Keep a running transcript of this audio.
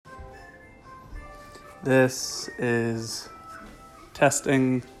This is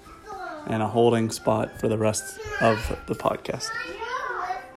testing and a holding spot for the rest of the podcast.